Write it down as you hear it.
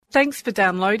Thanks for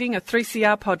downloading a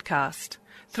 3CR podcast.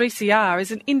 3CR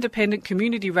is an independent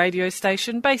community radio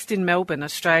station based in Melbourne,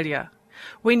 Australia.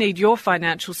 We need your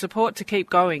financial support to keep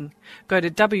going. Go to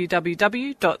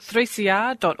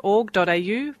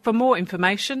www.3cr.org.au for more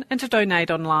information and to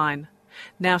donate online.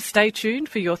 Now stay tuned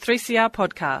for your 3CR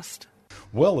podcast.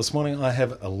 Well, this morning I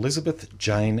have Elizabeth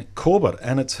Jane Corbett,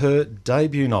 and it's her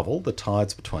debut novel, The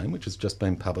Tides Between, which has just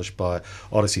been published by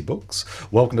Odyssey Books.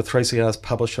 Welcome to 3CR's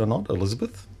Publish or Not,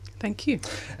 Elizabeth. Thank you.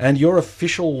 And your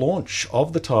official launch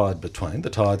of The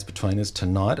Tides Between is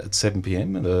tonight at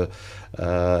 7pm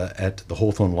at the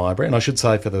Hawthorn Library. And I should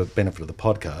say, for the benefit of the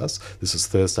podcast, this is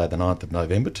Thursday the 9th of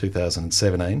November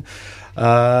 2017.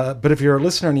 But if you're a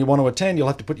listener and you want to attend, you'll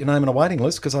have to put your name on a waiting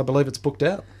list because I believe it's booked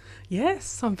out.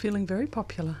 Yes, I'm feeling very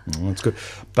popular. That's good.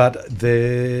 But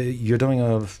you're doing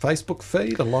a Facebook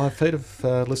feed, a live feed if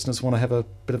listeners want to have a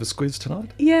bit of a squeeze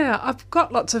tonight? Yeah, I've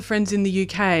got lots of friends in the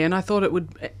UK and I thought it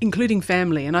would, including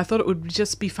family, and I thought it would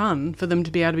just be fun for them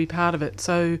to be able to be part of it.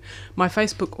 So my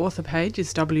Facebook author page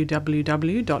is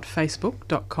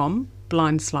www.facebook.com/Blind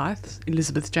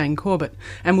Elizabeth Jane Corbett,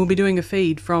 and we'll be doing a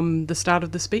feed from the start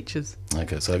of the speeches.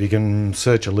 Okay, so if you can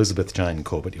search Elizabeth Jane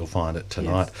Corbett, you'll find it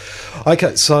tonight. Yes.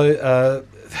 Okay, so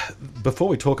before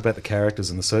we talk about the characters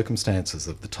and the circumstances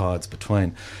of The Tides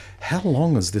Between, how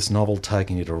long has this novel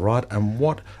taken you to write, and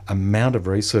what amount of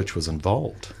research was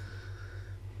involved?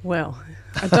 Well,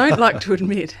 I don't like to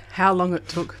admit how long it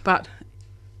took, but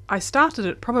I started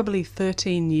it probably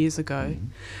 13 years ago.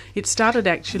 It started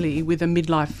actually with a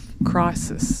midlife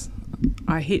crisis.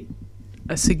 I hit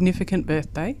a significant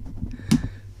birthday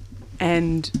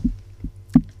and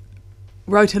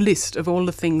wrote a list of all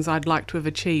the things I'd like to have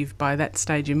achieved by that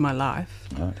stage in my life.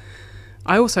 Right.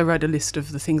 I also wrote a list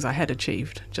of the things I had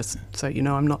achieved, just so you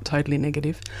know I'm not totally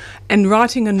negative. And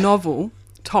writing a novel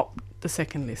topped the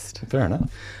second list. Fair enough.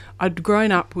 I'd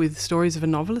grown up with stories of a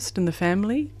novelist in the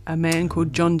family, a man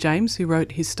called John James, who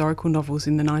wrote historical novels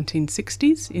in the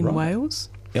 1960s in Wales.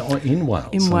 Yeah, in Wales?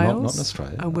 In so Wales. Not in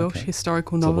Australia. A Welsh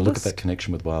historical So novelist. we'll look at that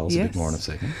connection with Wales a bit more in a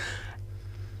second.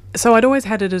 So I'd always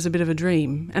had it as a bit of a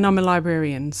dream, and I'm a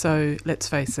librarian, so let's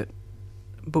face it,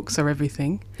 books are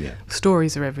everything. Yeah.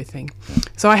 Stories are everything. Yeah.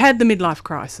 So I had the midlife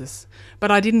crisis,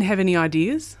 but I didn't have any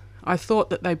ideas. I thought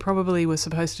that they probably were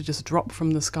supposed to just drop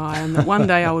from the sky and that one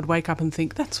day I would wake up and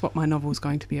think, that's what my novel's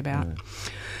going to be about. Yeah.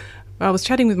 I was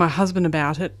chatting with my husband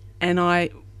about it, and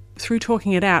through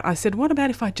talking it out, I said, what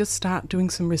about if I just start doing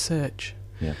some research?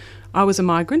 Yeah. I was a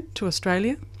migrant to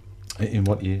Australia. In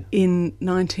what year? In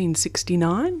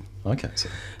 1969. Okay.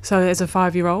 So as a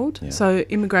 5-year-old. Yeah. So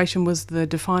immigration was the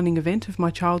defining event of my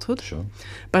childhood. Sure.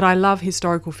 But I love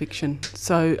historical fiction.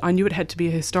 So I knew it had to be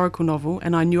a historical novel,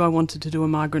 and I knew I wanted to do a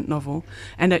migrant novel.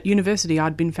 And at university,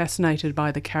 I'd been fascinated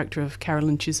by the character of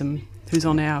Carolyn Chisholm, who's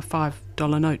on our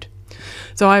 $5 note.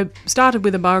 So I started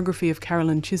with a biography of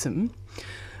Carolyn Chisholm,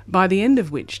 by the end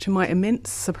of which, to my immense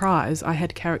surprise, I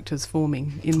had characters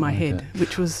forming in my head,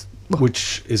 which is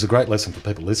a great lesson for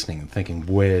people listening and thinking,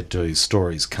 where do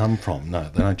stories come from? No,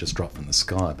 they don't just drop from the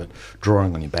sky, but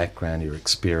drawing on your background, your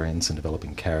experience, and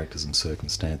developing characters and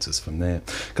circumstances from there.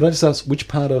 Could I just ask, which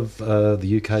part of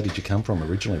the UK did you come from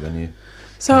originally when you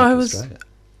So came I to was Australia?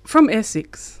 From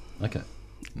Essex. Okay.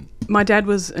 My dad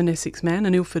was an Essex man,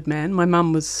 an Ilford man. My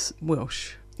mum was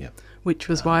Welsh, which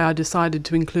was why I decided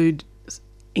to include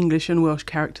English and Welsh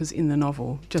characters in the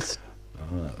novel.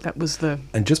 That was the...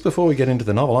 And just before we get into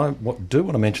the novel, I do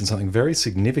want to mention something very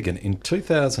significant. In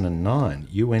 2009,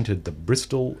 you entered the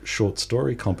Bristol Short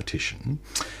Story Competition,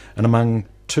 and among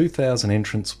 2,000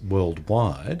 entrants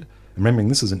worldwide, remembering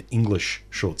this is an English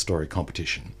short story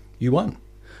competition, you won.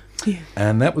 Yeah.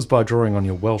 And that was by drawing on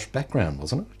your Welsh background,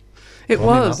 wasn't it? It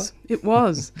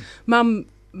was.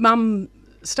 Mum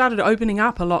started opening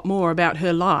up a lot more about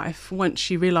her life once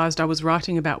she realised I was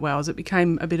writing about Wales. It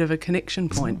became a bit of a connection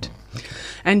point. Okay.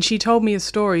 And she told me a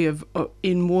story of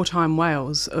in wartime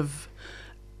Wales, of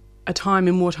a time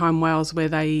in wartime Wales where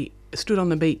they stood on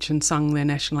the beach and sung their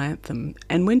national anthem.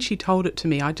 And when she told it to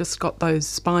me, I just got those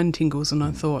spine tingles, and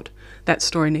I thought, that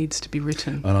story needs to be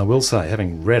written. And I will say,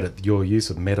 having read it, your use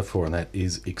of metaphor in that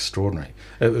is extraordinary.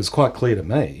 It was quite clear to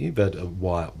me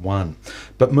why it won.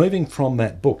 But moving from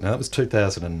that book, now that was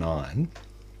 2009,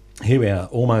 here we are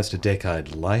almost a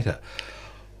decade later.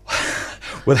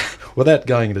 Without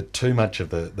going into too much of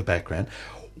the background,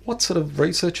 what sort of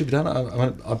research have you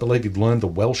done? I believe you've learned the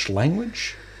Welsh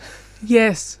language?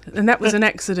 Yes, and that was an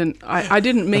accident. I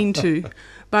didn't mean to,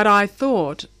 but I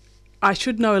thought I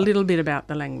should know a little bit about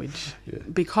the language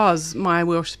because my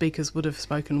Welsh speakers would have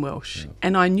spoken Welsh. Yeah.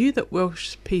 And I knew that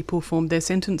Welsh people formed their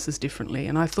sentences differently,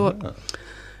 and I thought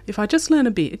if I just learn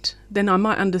a bit, then I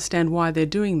might understand why they're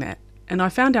doing that. And I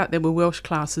found out there were Welsh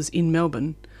classes in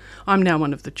Melbourne. I'm now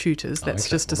one of the tutors. That's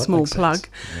just a small plug.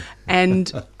 Yeah.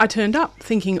 And I turned up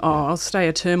thinking, I'll stay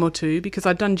a term or two, because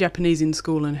I'd done Japanese in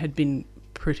school and had been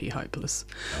pretty hopeless.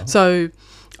 Oh. So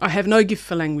I have no gift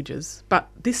for languages, but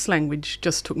this language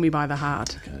just took me by the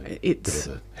heart. Okay. It's a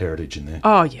bit of a heritage in there.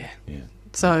 Oh, yeah.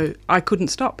 So I couldn't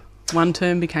stop. One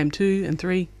term became 2 and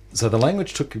 3. So the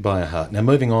language took you by the heart. Now,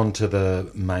 moving on to the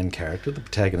main character, the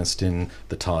protagonist in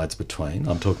The Tides Between.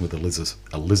 I'm talking with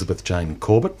Elizabeth Jane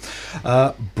Corbett.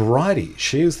 Bridie,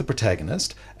 she is the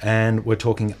protagonist, and we're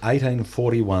talking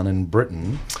 1841 in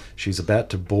Britain. She's about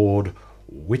to board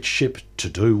which ship to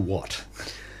do what?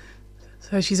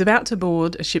 So she's about to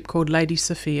board a ship called Lady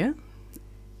Sophia.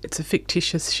 It's a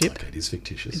fictitious ship. Okay, it is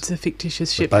fictitious. It's a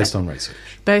fictitious ship. But based on research.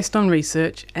 Based on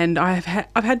research, and I've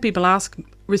had people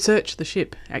research the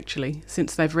ship actually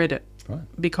since they've read it, right?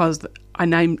 Because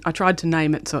I tried to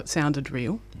name it so it sounded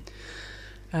real.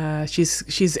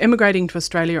 She's emigrating to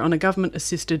Australia on a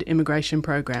government-assisted immigration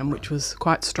program, right, which was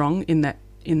quite strong in that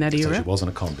era. So she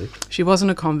wasn't a convict. She wasn't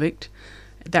a convict.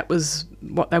 That was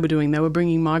what they were doing. They were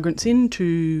bringing migrants in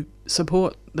to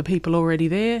support the people already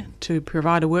there, to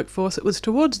provide a workforce. It was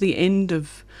towards the end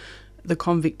of the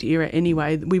convict era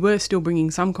anyway. We were still bringing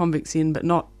some convicts in, but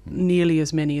not nearly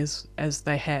as many as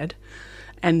they had.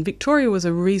 And Victoria was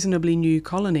a reasonably new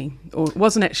colony, or it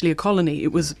wasn't actually a colony,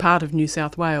 it was part of New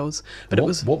South Wales. But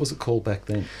what was it called back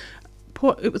then?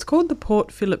 It was called the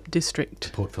Port Phillip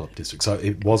District. Port Phillip District. So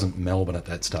it wasn't Melbourne at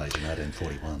that stage in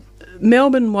 1841?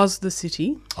 Melbourne was the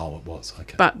city. Oh, it was,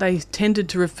 okay. But they tended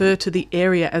to refer to the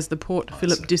area as the Port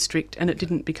Phillip District, and it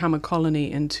didn't become a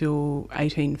colony until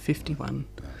 1851.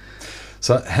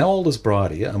 So how old is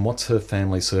Bridie, and what's her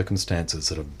family circumstances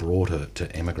that have brought her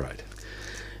to emigrate?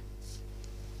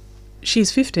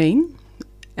 She's 15,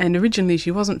 and originally she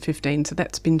wasn't 15, so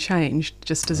that's been changed,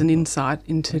 just as an insight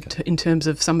in terms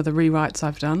of some of the rewrites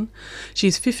I've done.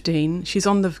 She's 15, she's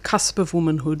on the cusp of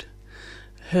womanhood.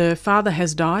 Her father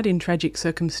has died in tragic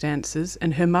circumstances,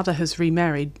 and her mother has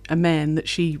remarried a man that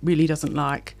she really doesn't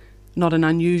like. Not an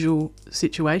unusual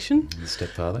situation. The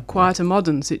stepfather? Quite a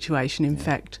modern situation, in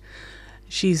fact.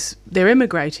 They're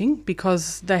emigrating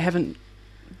because they're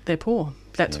poor.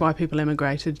 That's why people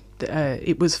emigrated.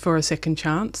 It was for a second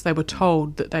chance. They were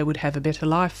told that they would have a better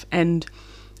life, and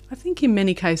I think in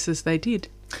many cases they did.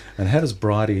 And how does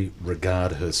Bridie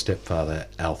regard her stepfather,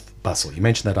 Alf Bustle? You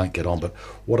mentioned they don't get on, but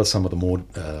what are some of the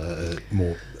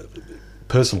more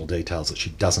personal details that she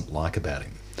doesn't like about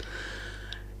him?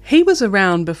 He was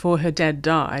around before her dad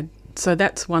died, so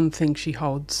that's one thing she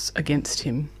holds against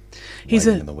him. He's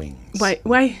waiting in the wings.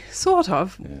 Sort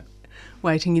of. Yeah.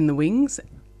 Waiting in the wings.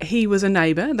 He was a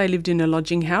neighbour. They lived in a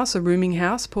lodging house, a rooming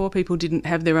house. Poor people didn't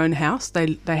have their own house.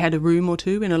 They had a room or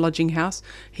two in a lodging house.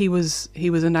 He was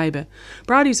a neighbour.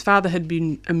 Bridie's father had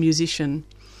been a musician.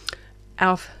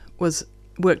 Alf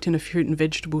worked in a fruit and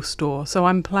vegetable store. So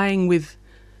I'm playing with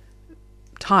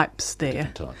types there.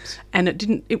 Different types.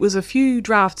 And it was a few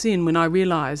drafts in when I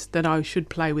realised that I should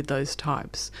play with those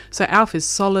types. So Alf is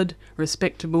solid,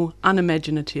 respectable,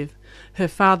 unimaginative. Her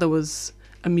father was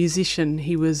a musician.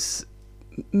 He was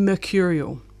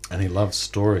mercurial. And he loved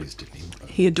stories, didn't he?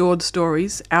 He adored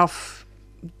stories. Alf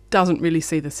doesn't really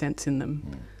see the sense in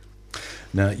them.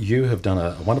 Now, you have done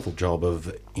a wonderful job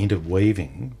of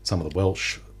interweaving some of the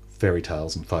Welsh fairy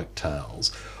tales and folk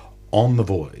tales on the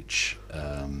voyage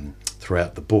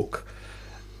throughout the book,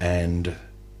 and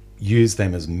use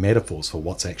them as metaphors for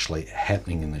what's actually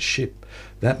happening in the ship.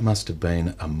 That must have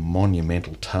been a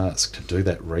monumental task to do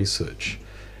that research.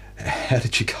 How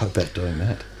did you go about doing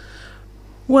that?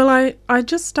 Well, I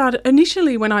just started...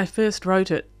 Initially, when I first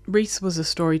wrote it, Rhys was a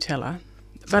storyteller.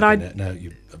 But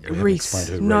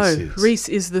Rhys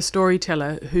is the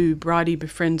storyteller who Bridie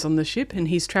befriends on the ship, and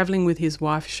he's travelling with his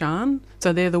wife, Sian.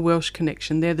 So they're the Welsh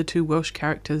connection. They're the two Welsh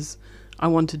characters I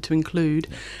wanted to include.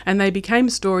 Yeah. And they became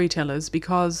storytellers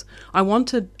because I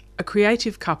wanted a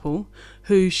creative couple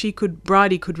who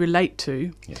Bridie could relate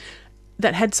to,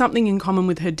 that had something in common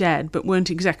with her dad but weren't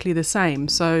exactly the same.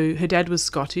 So her dad was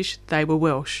Scottish, they were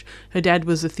Welsh. Her dad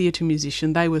was a theatre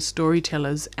musician, they were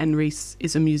storytellers, and Rhys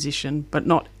is a musician, but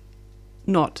not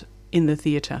in the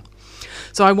theatre.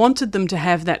 So I wanted them to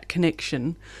have that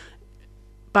connection,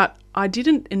 but I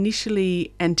didn't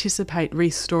initially anticipate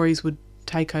Rhys' stories would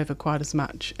take over quite as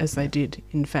much as they did,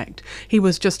 in fact. He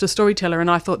was just a storyteller, and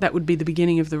I thought that would be the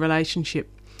beginning of the relationship.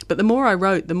 But the more I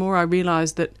wrote, the more I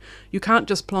realised that you can't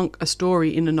just plonk a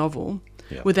story in a novel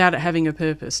without it having a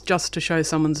purpose, just to show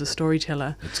someone's a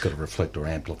storyteller. It's got to reflect or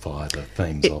amplify the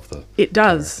themes of the It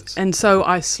does. characters. And so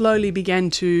I slowly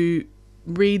began to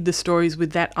read the stories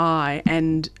with that eye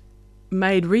and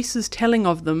made Rhys's telling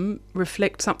of them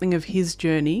reflect something of his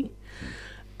journey.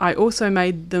 I also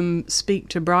made them speak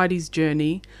to Bridie's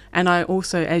journey, and I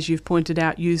also, as you've pointed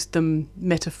out, used them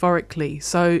metaphorically.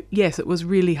 So, yes, it was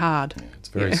really hard. Yeah, it's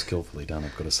very skillfully done,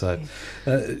 I've got to say.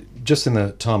 Just in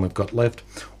the time we've got left,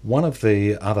 one of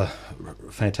the other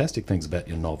fantastic things about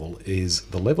your novel is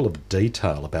the level of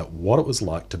detail about what it was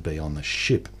like to be on the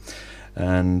ship.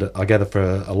 And I gather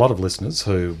for a lot of listeners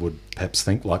who would perhaps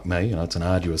think, like me, it's an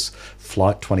arduous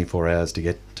flight, 24 hours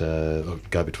to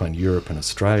go between Europe and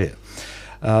Australia.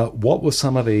 What were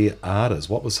some of the ardours,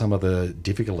 what were some of the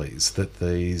difficulties that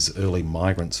these early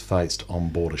migrants faced on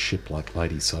board a ship like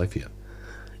Lady Sophia?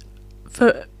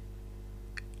 For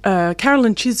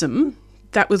Carolyn Chisholm,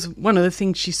 that was one of the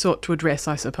things she sought to address,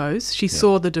 I suppose. She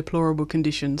saw the deplorable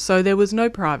conditions. So there was no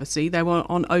privacy. They were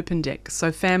on open decks.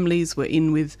 So families were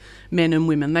in with men and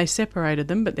women. They separated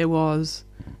them, but there was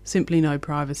simply no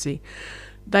privacy.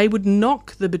 They would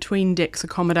knock the between-decks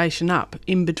accommodation up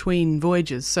in between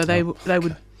voyages. So they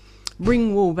would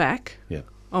bring wool back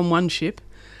on one ship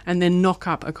and then knock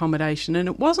up accommodation. And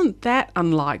it wasn't that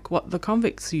unlike what the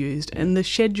convicts used. And the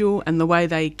schedule and the way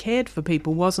they cared for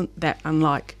people wasn't that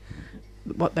unlike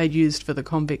what they'd used for the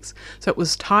convicts. So it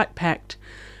was tight-packed.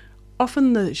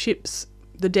 Often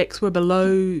the decks were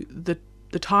below the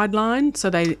tide line, so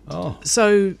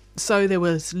there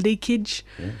was leakage.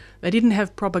 Yeah. They didn't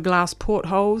have proper glass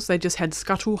portholes. They just had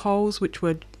scuttle holes, which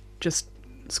were just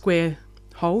square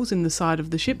holes in the side of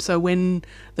the ship. So when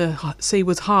the sea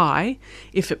was high,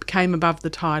 if it came above the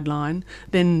tide line,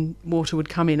 then water would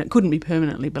come in. It couldn't be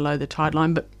permanently below the tide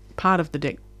line, but part of the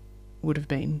deck would have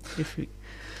been.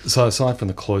 So aside from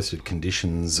the cloistered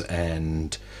conditions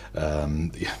and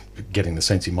getting the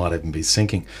sense you might even be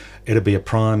sinking, it'd be a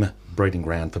prime breeding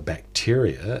ground for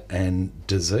bacteria and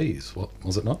disease,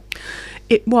 was it not?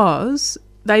 It was.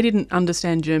 They didn't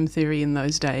understand germ theory in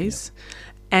those days,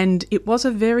 and it was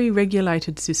a very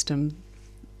regulated system.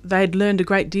 They'd learned a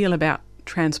great deal about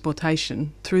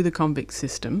transportation through the convict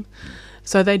system,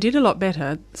 so they did a lot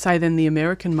better, say, than the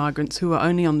American migrants who were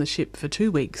only on the ship for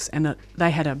 2 weeks, and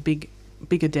they had a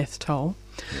bigger death toll.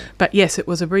 Yeah. But yes, it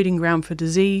was a breeding ground for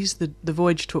disease. The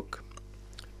voyage took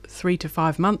 3 to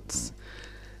 5 months.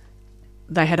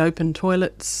 They had open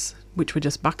toilets, which were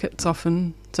just buckets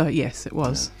often. So yes, it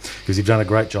was. Because you've done a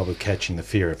great job of catching the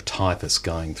fear of typhus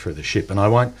going through the ship. And I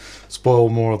won't spoil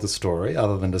more of the story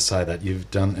other than to say that you've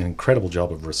done an incredible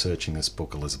job of researching this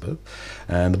book, Elizabeth.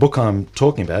 And the book I'm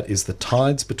talking about is The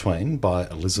Tides Between by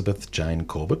Elizabeth Jane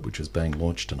Corbett, which is being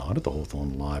launched tonight at the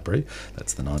Hawthorn Library.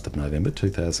 That's the 9th of November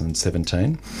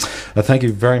 2017. Thank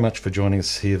you very much for joining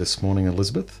us here this morning,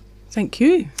 Elizabeth. Thank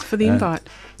you for the invite.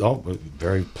 We're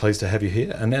very pleased to have you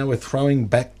here. And now we're throwing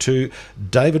back to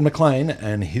David McLean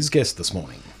and his guest this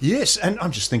morning. Yes, and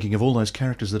I'm just thinking of all those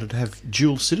characters that would have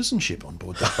dual citizenship on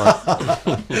board that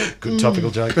boat. Good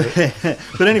topical joke.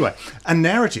 But anyway, a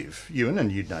narrative, Ewan,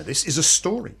 and you'd know this, is a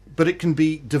story, but it can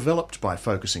be developed by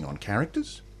focusing on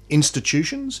characters,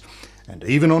 institutions, and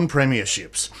even on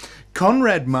premierships.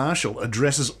 Conrad Marshall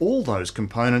addresses all those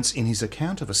components in his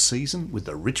account of a season with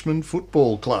the Richmond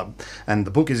Football Club. And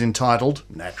the book is entitled,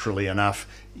 naturally enough,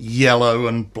 Yellow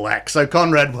and Black. So,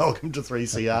 Conrad, welcome to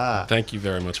 3CR. Thank you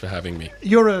very much for having me.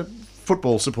 You're a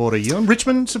football supporter, Ewan.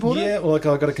 Richmond supporter? Yeah, well, I've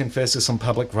got to confess this on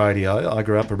public radio. I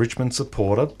grew up a Richmond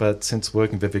supporter, but since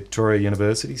working for Victoria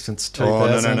University since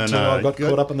 2002, I got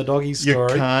caught up in the doggy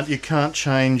story. You can't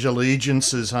change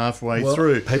allegiances halfway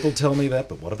through. People tell me that,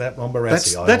 but what about Ron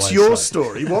Barassi? That's your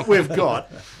story. What we've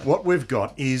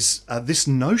got is this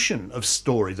notion of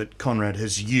story that Conrad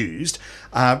has used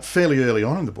fairly early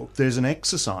on in the book. There's an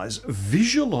exercise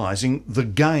visualising the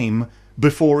game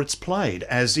before it's played,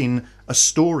 as in a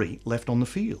story left on the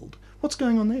field. What's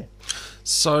going on there?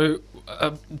 So,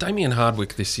 Damien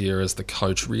Hardwick this year as the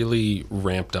coach really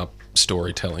ramped up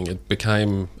storytelling. It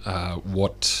became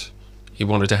what he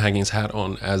wanted to hang his hat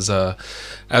on as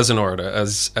an orator,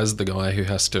 as the guy who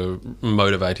has to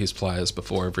motivate his players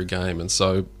before every game. And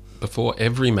so before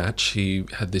every match, he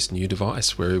had this new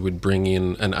device where he would bring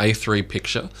in an A3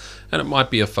 picture, and it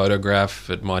might be a photograph,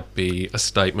 it might be a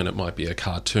statement, it might be a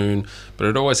cartoon, but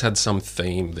it always had some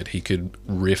theme that he could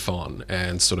riff on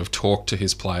and sort of talk to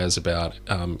his players about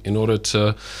in order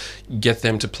to get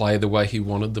them to play the way he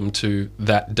wanted them to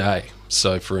that day.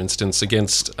 So, for instance,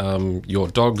 against your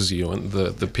dogs, Ewan,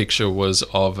 the picture was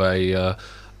of a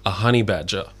honey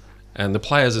badger. And the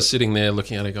players are sitting there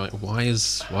looking at it going, why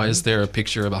is there a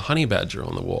picture of a honey badger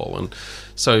on the wall? And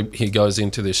so he goes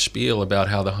into this spiel about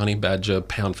how the honey badger,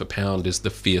 pound for pound, is the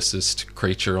fiercest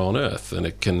creature on earth, and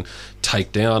it can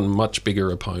take down much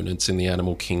bigger opponents in the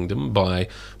animal kingdom by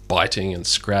biting and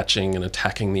scratching and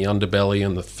attacking the underbelly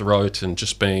and the throat and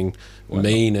just being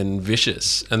mean and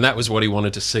vicious. And that was what he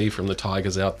wanted to see from the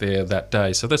Tigers out there that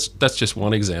day. So that's just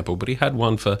one example, but he had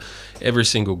one for every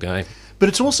single game. But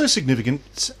it's also significant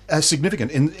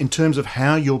in terms of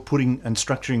how you're putting and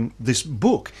structuring this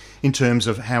book, in terms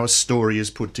of how a story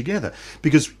is put together,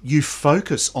 because you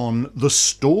focus on the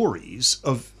stories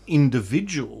of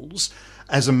individuals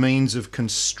as a means of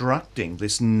constructing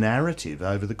this narrative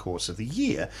over the course of the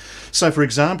year. So, for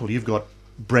example, you've got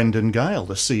Brendan Gale,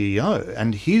 the CEO,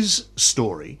 and his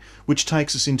story, which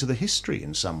takes us into the history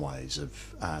in some ways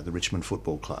of the Richmond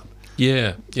Football Club.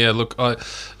 Yeah. Look,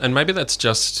 and maybe that's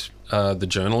just the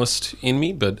journalist in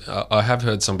me, but I have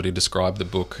heard somebody describe the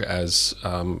book as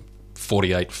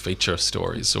 48 feature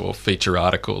stories or feature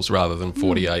articles rather than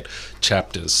 48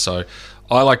 chapters. So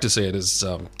I like to see it as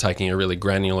taking a really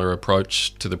granular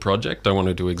approach to the project. I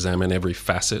wanted to examine every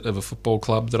facet of a football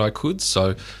club that I could.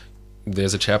 So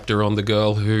there's a chapter on the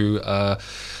girl who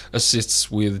assists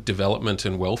with development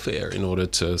and welfare in order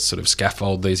to sort of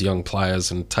scaffold these young players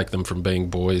and take them from being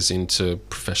boys into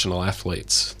professional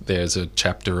athletes. There's a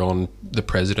chapter on the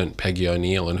president, Peggy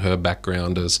O'Neill, and her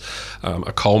background as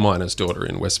a coal miner's daughter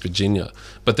in West Virginia.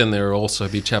 But then there will also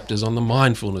be chapters on the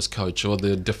mindfulness coach or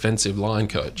the defensive line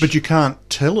coach. But you can't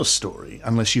tell a story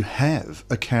unless you have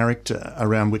a character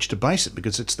around which to base it,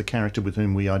 because it's the character with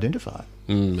whom we identify.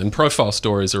 And profile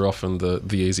stories are often the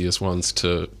easiest ones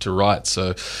to write.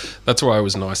 So that's why it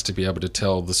was nice to be able to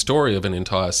tell the story of an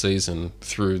entire season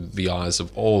through the eyes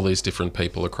of all these different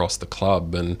people across the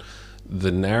club. And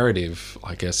the narrative,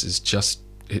 I guess, is just...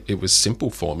 It was simple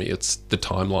for me. It's the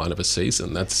timeline of a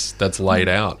season that's laid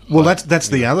out. Well, that's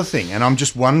the other thing, and I'm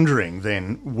just wondering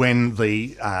then when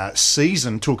the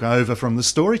season took over from the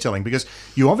storytelling, because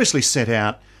you obviously set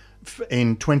out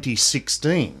in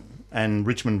 2016, and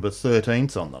Richmond were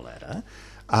 13th on the ladder,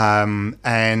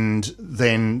 and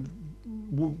then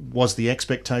was the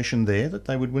expectation there that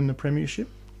they would win the premiership?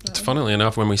 Funnily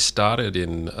enough, when we started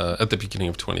in at the beginning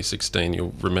of 2016,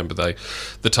 you'll remember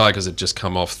the Tigers had just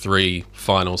come off 3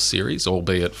 final series,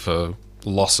 albeit for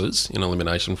losses in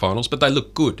elimination finals, but they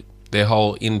looked good. Their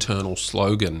whole internal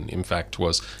slogan, in fact,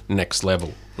 was next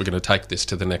level. We're going to take this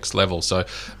to the next level. So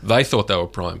they thought they were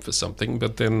primed for something,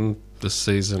 but then the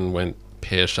season went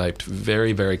pear-shaped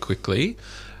very, very quickly.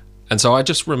 And so I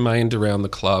just remained around the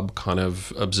club, kind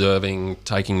of observing,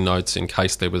 taking notes in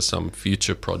case there was some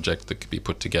future project that could be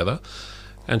put together.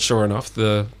 And sure enough,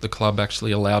 the club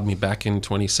actually allowed me back in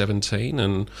 2017,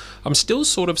 and I'm still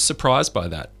sort of surprised by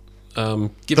that.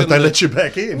 Given that they let you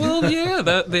back in. Well, yeah,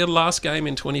 their last game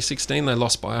in 2016, they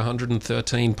lost by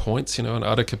 113 points, an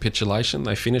utter capitulation.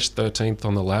 They finished 13th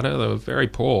on the ladder. They were very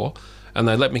poor, and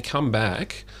they let me come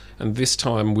back. And this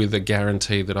time with a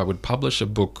guarantee that I would publish a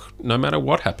book no matter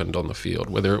what happened on the field,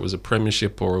 whether it was a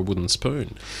premiership or a wooden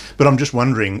spoon. But I'm just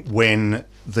wondering when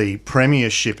the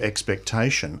premiership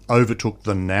expectation overtook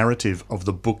the narrative of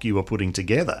the book you were putting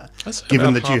together.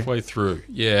 Given that halfway through.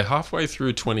 Yeah, halfway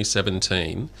through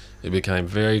 2017, it became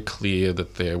very clear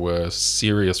that there were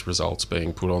serious results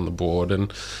being put on the board.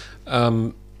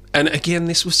 And again,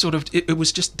 this was sort of, it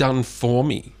was just done for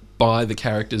me by the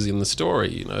characters in the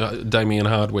story. Damien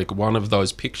Hardwick, one of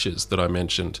those pictures that I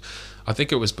mentioned, I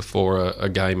think it was before a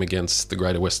game against the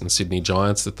Greater Western Sydney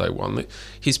Giants that they won.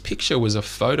 His picture was a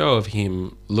photo of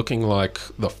him looking like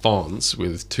the Fonz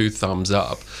with 2 thumbs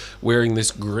up, wearing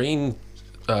this green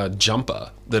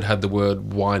jumper that had the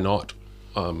word "why not,"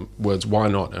 words "why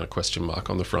not" and a question mark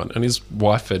on the front. And his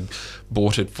wife had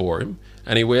bought it for him.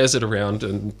 And he wears it around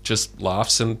and just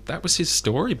laughs, and that was his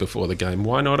story before the game.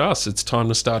 Why not us? It's time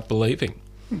to start believing.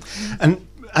 And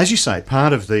as you say,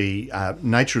 part of the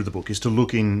nature of the book is to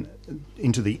look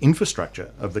into the infrastructure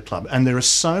of the club, and there are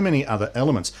so many other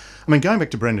elements. I mean, going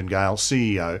back to Brendan Gale,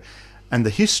 CEO, and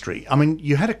the history, I mean,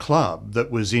 you had a club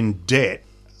that was in debt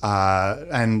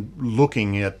and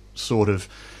looking at sort of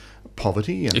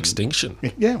poverty and extinction.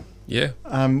 Yeah. Yeah.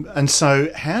 And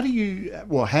so how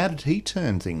did he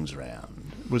turn things around?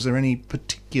 Was there any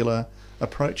particular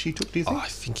approach he took, do you think? I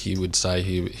think he would say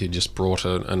he just brought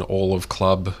an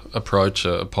all-of-club approach,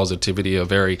 a positivity, a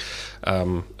very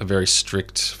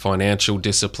strict financial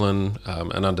discipline,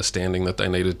 an understanding that they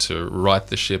needed to right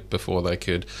the ship before they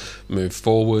could move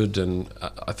forward. And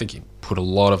I think he put a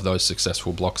lot of those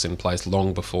successful blocks in place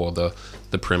long before the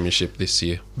premiership this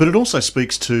year. But it also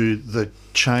speaks to the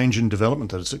change and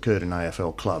development that has occurred in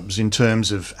AFL clubs in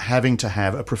terms of having to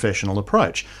have a professional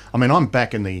approach. I mean, I'm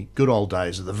back in the good old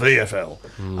days of the VFL,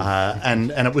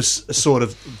 and it was sort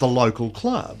of the local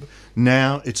club.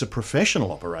 Now it's a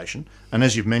professional operation, and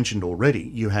as you've mentioned already,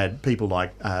 you had people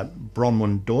like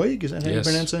Bronwyn Doig, is that how you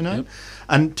pronounce her name? Yep.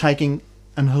 And taking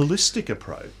an holistic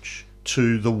approach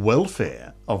to the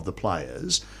welfare of the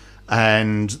players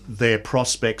and their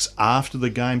prospects after the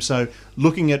game. So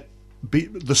looking at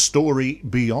the story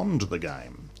beyond the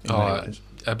game. In many ways.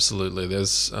 Absolutely.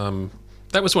 There's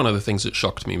that was one of the things that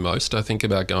shocked me most, I think,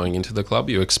 about going into the club.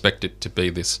 You expect it to be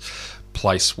this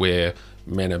place where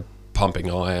men are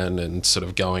pumping iron and sort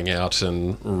of going out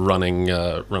and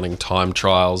running time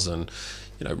trials and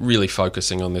really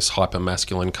focusing on this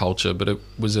hyper-masculine culture, but it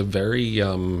was a very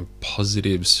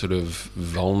positive, sort of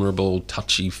vulnerable,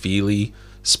 touchy-feely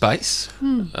space.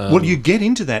 Well, you get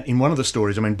into that in one of the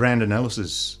stories. I mean, Brandon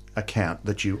Ellis's account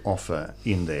that you offer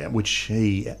in there, which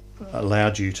he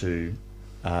allowed you to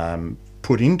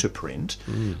put into print,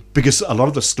 because a lot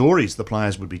of the stories the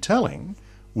players would be telling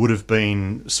would have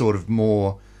been sort of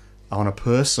more on a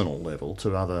personal level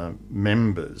to other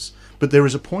members. But there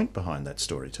is a point behind that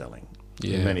storytelling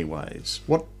in many ways.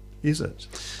 What is it?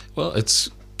 Well,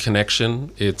 it's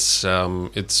connection. It's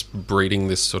breeding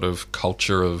this sort of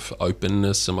culture of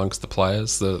openness amongst the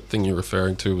players. The thing you're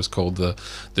referring to was called the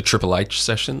Triple H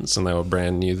sessions, and they were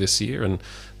brand new this year, and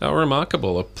they were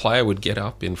remarkable. A player would get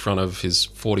up in front of his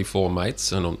 44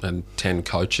 mates and 10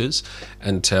 coaches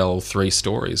and tell 3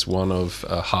 stories, one of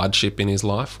a hardship in his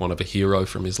life, one of a hero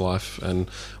from his life, and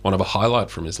one of a highlight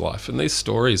from his life. And these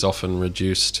stories often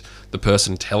reduced the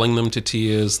person telling them to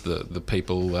tears, the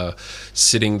people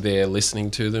sitting there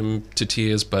listening to them to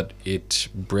tears, but it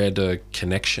bred a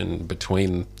connection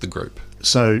between the group.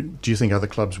 So, do you think other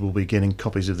clubs will be getting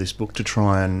copies of this book to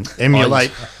try and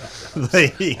emulate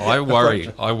the... I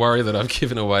worry that I've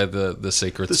given away the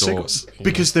secret sauce.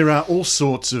 Because there are all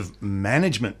sorts of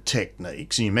management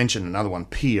techniques. You mentioned another one,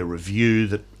 peer review,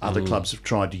 that other clubs have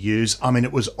tried to use. I mean,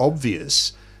 it was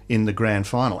obvious in the grand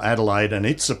final, Adelaide and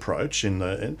its approach.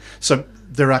 So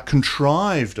there are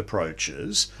contrived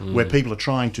approaches where people are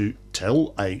trying to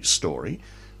tell a story,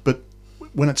 but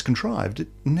when it's contrived, it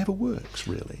never works,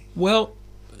 really. Well,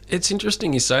 it's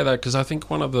interesting you say that, because I think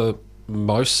one of the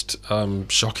most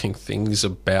shocking things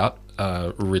about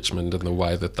Richmond and the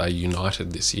way that they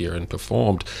united this year and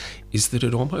performed is that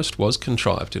it almost was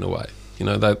contrived in a way.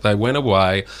 They went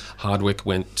away. Hardwick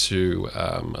went to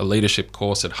a leadership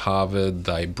course at Harvard.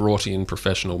 They brought in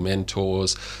professional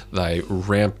mentors. They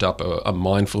ramped up a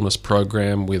mindfulness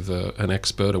program with an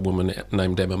expert, a woman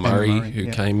named Emma Murray,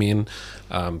 who came in.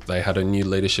 They had a new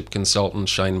leadership consultant,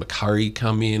 Shane McCurry,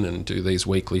 come in and do these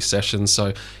weekly sessions.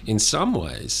 So in some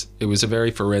ways, it was a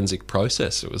very forensic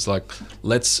process. It was like,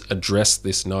 let's address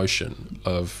this notion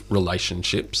of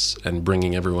relationships and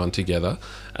bringing everyone together,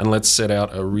 and let's set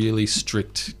out a really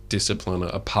strict discipline,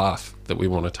 a path that we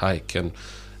want to take. And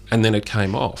then it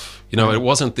came off. It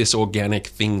wasn't this organic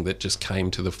thing that just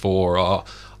came to the fore. Oh,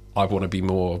 I want to be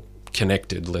more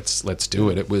connected. Let's do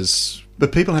it. It was...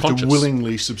 But people have conscious. to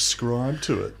willingly subscribe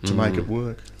to it to make it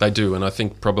work. They do, and I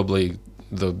think probably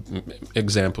the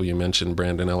example you mentioned,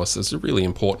 Brandon Ellis, is a really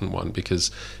important one,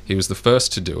 because he was the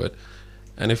first to do it.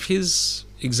 And if his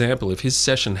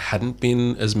session hadn't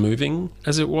been as moving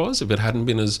as it was, if it hadn't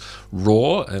been as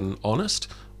raw and honest,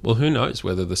 well, who knows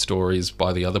whether the stories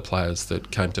by the other players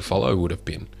that came to follow would have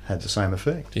been. Had the same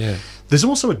effect. Yeah. There's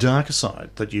also a darker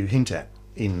side that you hint at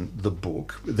in the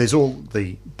book. There's all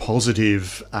the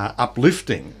positive,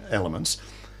 uplifting elements,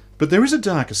 but there is a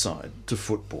darker side to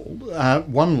football.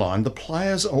 One line, the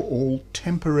players are all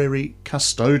temporary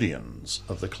custodians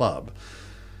of the club,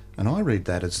 and I read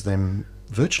that as them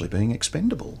virtually being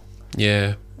expendable.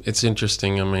 Yeah, it's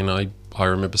interesting. I mean, I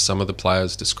remember some of the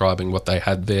players describing what they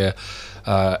had there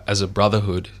as a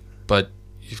brotherhood, but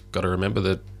you've got to remember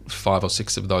that 5 or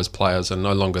 6 of those players are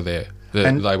no longer there.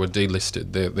 They were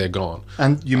delisted. They're gone.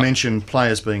 And you mentioned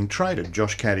players being traded.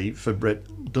 Josh Caddy for Brett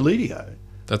Delidio.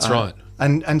 That's right.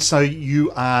 And so you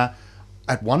are,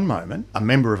 at one moment, a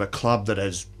member of a club that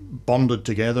has bonded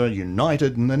together,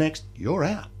 united, and the next, you're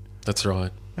out. That's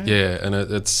right. Yeah, and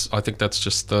I think that's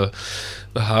just the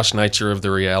harsh nature of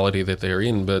the reality that they're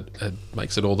in, but it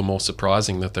makes it all the more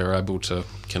surprising that they're able to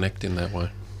connect in that way.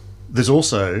 There's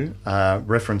also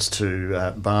reference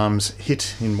to Barnes'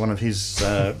 hit in one of his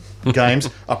games,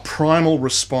 a primal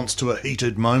response to a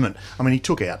heated moment. I mean, he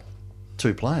took out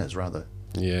 2 players rather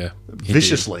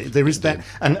viciously. There is that,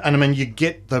 and I mean, you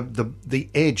get the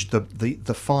edge,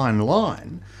 the fine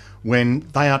line when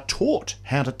they are taught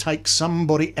how to take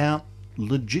somebody out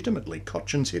legitimately.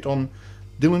 Cotchin's hit on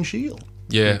Dylan Shield,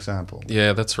 for example.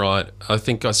 Yeah, that's right. I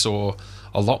think I saw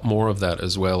a lot more of that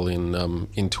as well in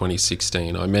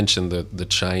 2016. I mentioned the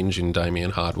change in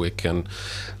Damien Hardwick and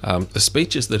the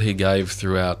speeches that he gave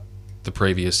throughout the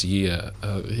previous year.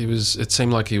 It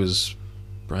seemed like he was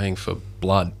praying for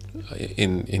blood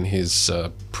in his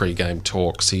pre-game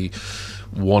talks. He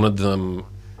wanted them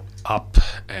up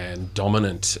and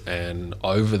dominant and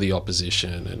over the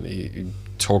opposition, and he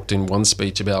talked in one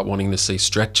speech about wanting to see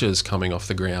stretchers coming off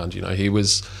the ground. You know, he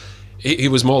was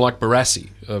more like Barassi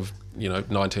of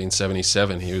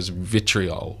 1977. He was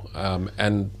vitriol,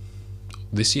 and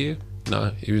this year,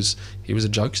 no, he was a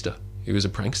jokester. He was a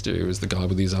prankster. He was the guy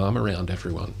with his arm around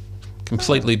everyone.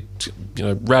 Completely,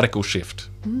 radical shift.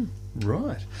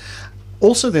 Right.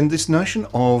 Also, then, this notion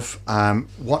of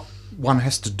what one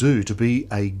has to do to be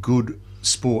a good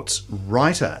sports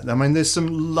writer. I mean, there's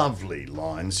some lovely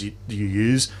lines you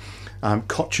use.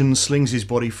 Cotchin slings his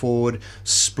body forward,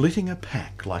 splitting a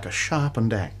pack like a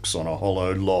sharpened axe on a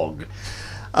hollow log.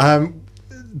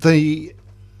 The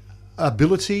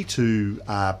ability to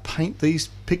paint these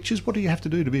pictures, what do you have to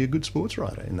do to be a good sports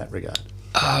writer in that regard?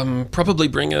 Probably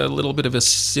bring a little bit of a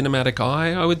cinematic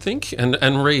eye, I would think,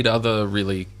 and read other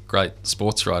really great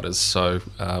sports writers. So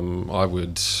I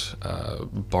would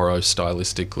borrow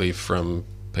stylistically from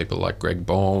people like Greg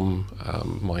Baum,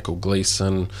 Michael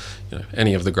Gleason,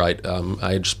 any of the great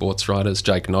age sports writers,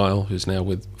 Jake Nile, who's now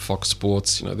with Fox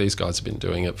Sports. These guys have been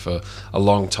doing it for a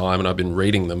long time, and I've been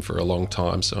reading them for a long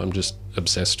time. So I'm just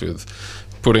obsessed with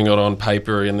putting it on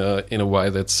paper in a way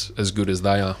that's as good as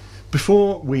they are.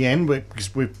 Before we end,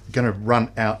 because we're going to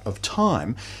run out of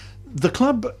time, the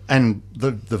club and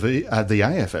the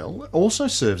AFL also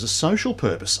serves a social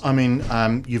purpose. I mean,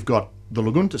 you've got the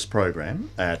Laguntis program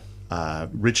at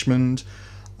Richmond.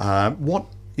 What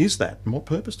is that, and what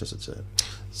purpose does it serve?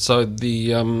 So the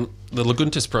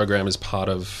Laguntis program is part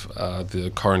of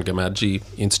the Corangamagi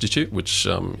Institute, which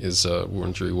is a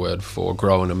Wurundjeri word for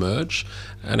grow and emerge,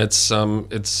 and it's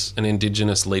an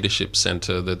Indigenous leadership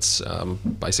centre that's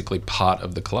basically part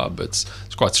of the club. It's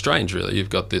quite strange, really. You've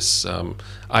got this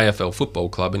AFL football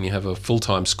club, and you have a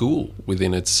full-time school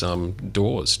within its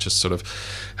doors, just sort of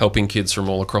helping kids from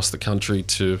all across the country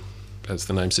to, as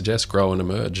the name suggests, grow and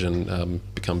emerge and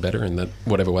become better in that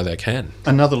whatever way they can.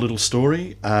 Another little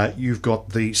story, you've got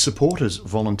the supporters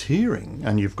volunteering,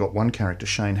 and you've got one character,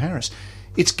 Shane Harris.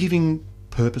 It's giving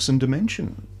purpose and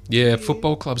dimension. Yeah,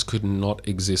 football clubs could not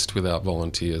exist without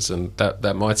volunteers, and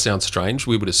that might sound strange.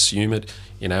 We would assume it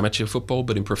in amateur football,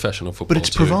 but in professional football But it's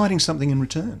too. Providing something in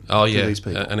return to these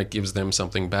people. And it gives them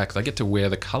something back. They get to wear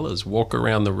the colours, walk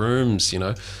around the rooms,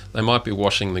 They might be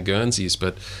washing the Guernseys,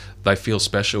 but they feel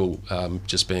special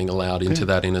just being allowed into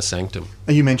that inner sanctum.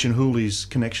 And you mentioned Hooley's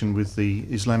connection with the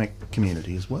Islamic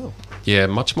community as well. Yeah,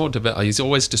 much more devout. He's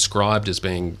always described as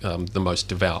being the most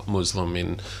devout Muslim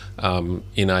in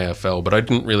AFL, but I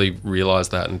didn't really realise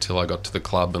that until I got to the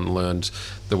club and learned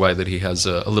the way that he has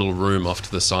a little room off to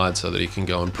the side so that he can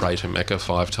go and pray to Mecca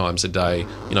 5 times a day,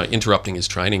 interrupting his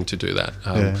training to do that.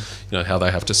 How they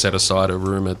have to set aside a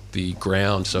room at the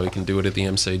ground so he can do it at the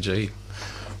MCG.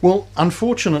 Well,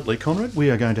 unfortunately, Conrad, we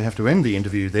are going to have to end the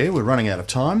interview there. We're running out of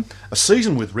time. A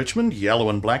Season with Richmond, Yellow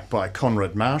and Black by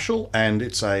Conrad Marshall, and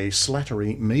it's a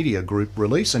Slattery Media Group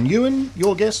release. And Ewan,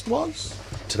 your guest was?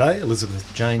 Today,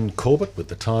 Elizabeth Jane Corbett with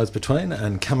The Tides Between,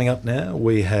 and coming up now,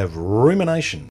 we have Rumination.